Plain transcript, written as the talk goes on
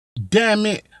Damn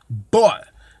it, boy.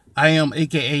 I am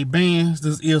AKA Bands.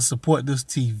 This is Support This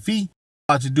TV.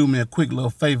 Why don't you do me a quick little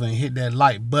favor and hit that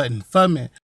like button for me?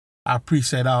 I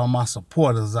appreciate all my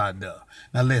supporters out there.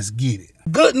 Now let's get it.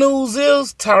 Good news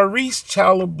is Tyrese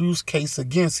child abuse case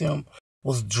against him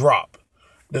was dropped.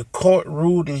 The court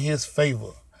ruled in his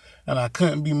favor. And I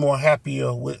couldn't be more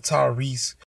happier with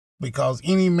Tyrese, because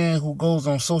any man who goes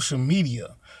on social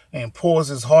media and pours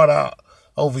his heart out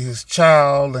over his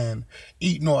child and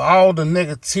ignore all the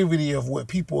negativity of what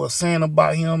people are saying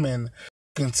about him and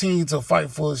continue to fight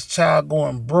for his child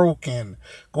going broke and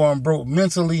going broke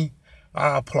mentally,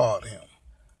 I applaud him.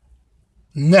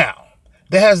 Now,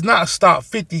 that has not stopped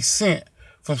 50 Cent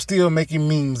from still making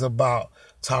memes about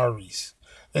Tyrese.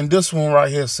 And this one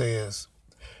right here says,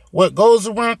 "What goes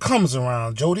around comes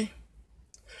around, Jody."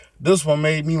 This one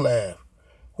made me laugh.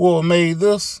 Whoever made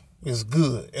this is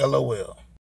good, LOL.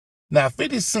 Now,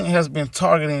 50 Cent has been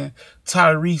targeting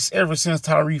Tyrese ever since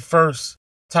Tyrese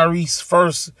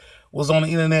first was on the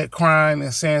internet crying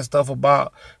and saying stuff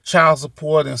about child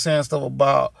support and saying stuff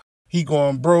about he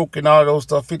going broke and all those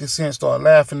stuff. 50 Cent started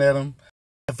laughing at him.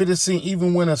 And 50 Cent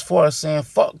even went as far as saying,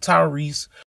 fuck Tyrese,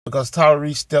 because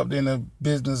Tyrese stepped in the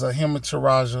business of him and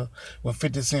Taraja when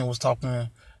 50 Cent was talking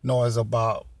noise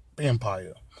about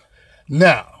Empire.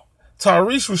 Now,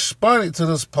 Tyrese responded to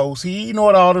this post. He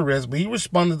ignored all the rest, but he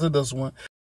responded to this one.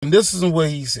 And this is what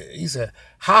he said. He said,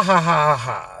 ha, ha, ha, ha,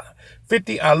 ha.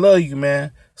 50, I love you,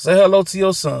 man. Say hello to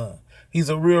your son. He's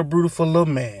a real beautiful little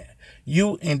man.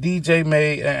 You and DJ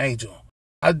made an angel.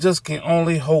 I just can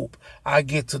only hope I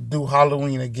get to do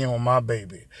Halloween again with my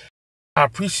baby. I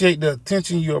appreciate the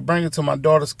attention you are bringing to my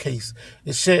daughter's case.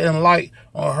 It's shedding light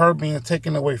on her being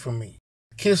taken away from me.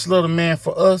 Kiss little man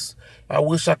for us. I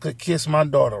wish I could kiss my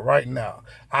daughter right now.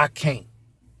 I can't.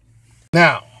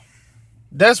 Now,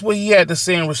 that's what he had to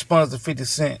say in response to 50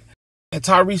 Cent. And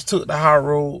Tyrese took the high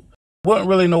road. Wasn't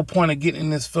really no point of getting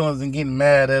in his feelings and getting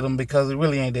mad at him, because it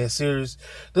really ain't that serious.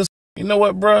 This, you know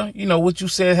what, bro? You know what you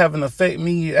said having affect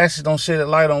me. You actually don't shed a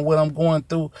light on what I'm going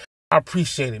through. I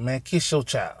appreciate it, man. Kiss your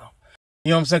child.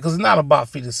 You know what I'm saying? Because it's not about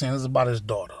 50 Cent. It's about his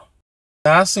daughter.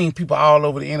 Now, I've seen people all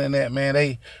over the internet, man.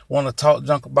 They want to talk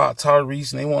junk about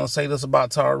Tyrese and they want to say this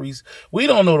about Tyrese. We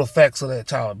don't know the facts of that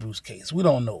child abuse case. We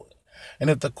don't know it.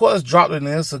 And if the court's dropped it,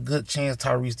 then it's a good chance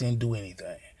Tyrese didn't do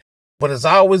anything. But there's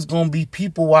always going to be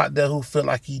people out there who feel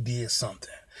like he did something.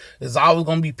 There's always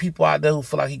going to be people out there who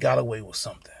feel like he got away with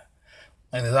something.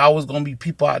 And there's always going to be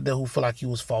people out there who feel like he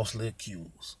was falsely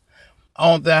accused. I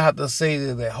don't think I have to say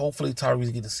that hopefully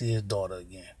Tyrese get to see his daughter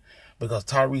again, because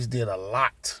Tyrese did a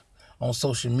lot on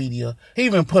social media. He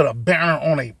even put a banner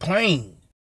on a plane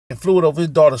and flew it over his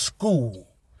daughter's school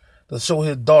to show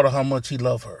his daughter how much he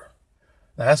loved her.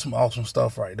 Now, that's some awesome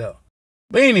stuff right there.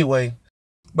 But anyway,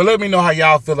 let me know how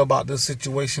y'all feel about this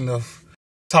situation of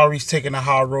Tyrese taking the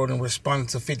high road and responding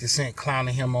to 50 Cent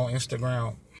clowning him on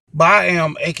Instagram. But I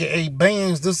am AKA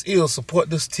Bands. This is Support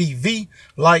This TV.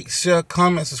 Like, share,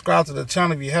 comment, subscribe to the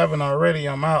channel if you haven't already.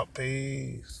 I'm out.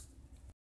 Peace.